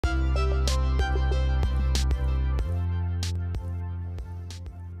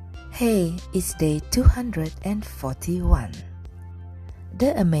Hey, it's day 241.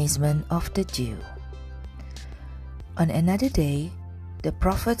 The Amazement of the Jew. On another day, the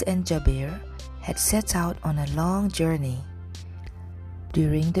Prophet and Jabir had set out on a long journey.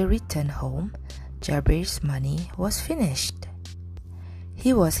 During the return home, Jabir's money was finished.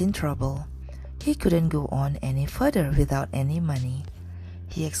 He was in trouble. He couldn't go on any further without any money.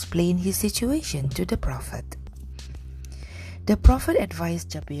 He explained his situation to the Prophet. The Prophet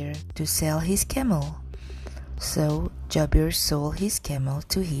advised Jabir to sell his camel. So Jabir sold his camel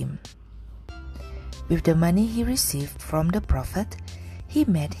to him. With the money he received from the Prophet, he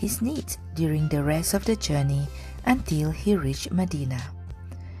met his needs during the rest of the journey until he reached Madinah.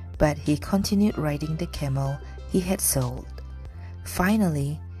 But he continued riding the camel he had sold.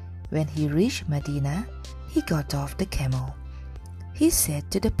 Finally, when he reached Madinah, he got off the camel. He said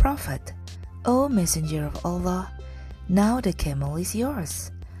to the Prophet, "O Messenger of Allah, now the camel is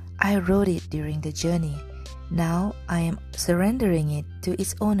yours. I rode it during the journey. Now I am surrendering it to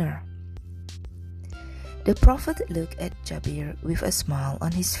its owner." The Prophet looked at Jabir with a smile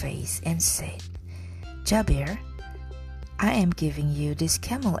on his face and said, "Jabir, I am giving you this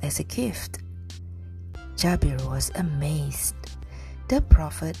camel as a gift." Jabir was amazed. The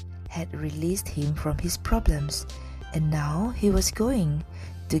Prophet had released him from his problems, and now he was going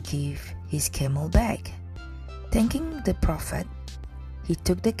to give his camel back. Thanking the Prophet, he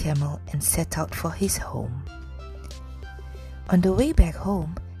took the camel and set out for his home. On the way back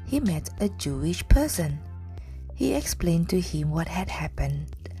home, he met a Jewish person. He explained to him what had happened.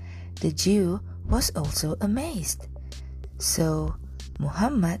 The Jew was also amazed. "So,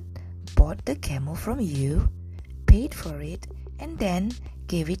 Muhammad bought the camel from you, paid for it, and then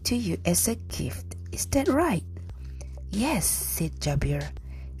gave it to you as a gift. Is that right?" "Yes," said Jabir,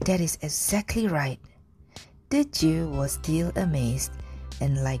 "that is exactly right." The Jew was still amazed,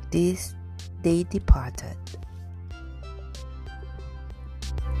 and like this, they departed.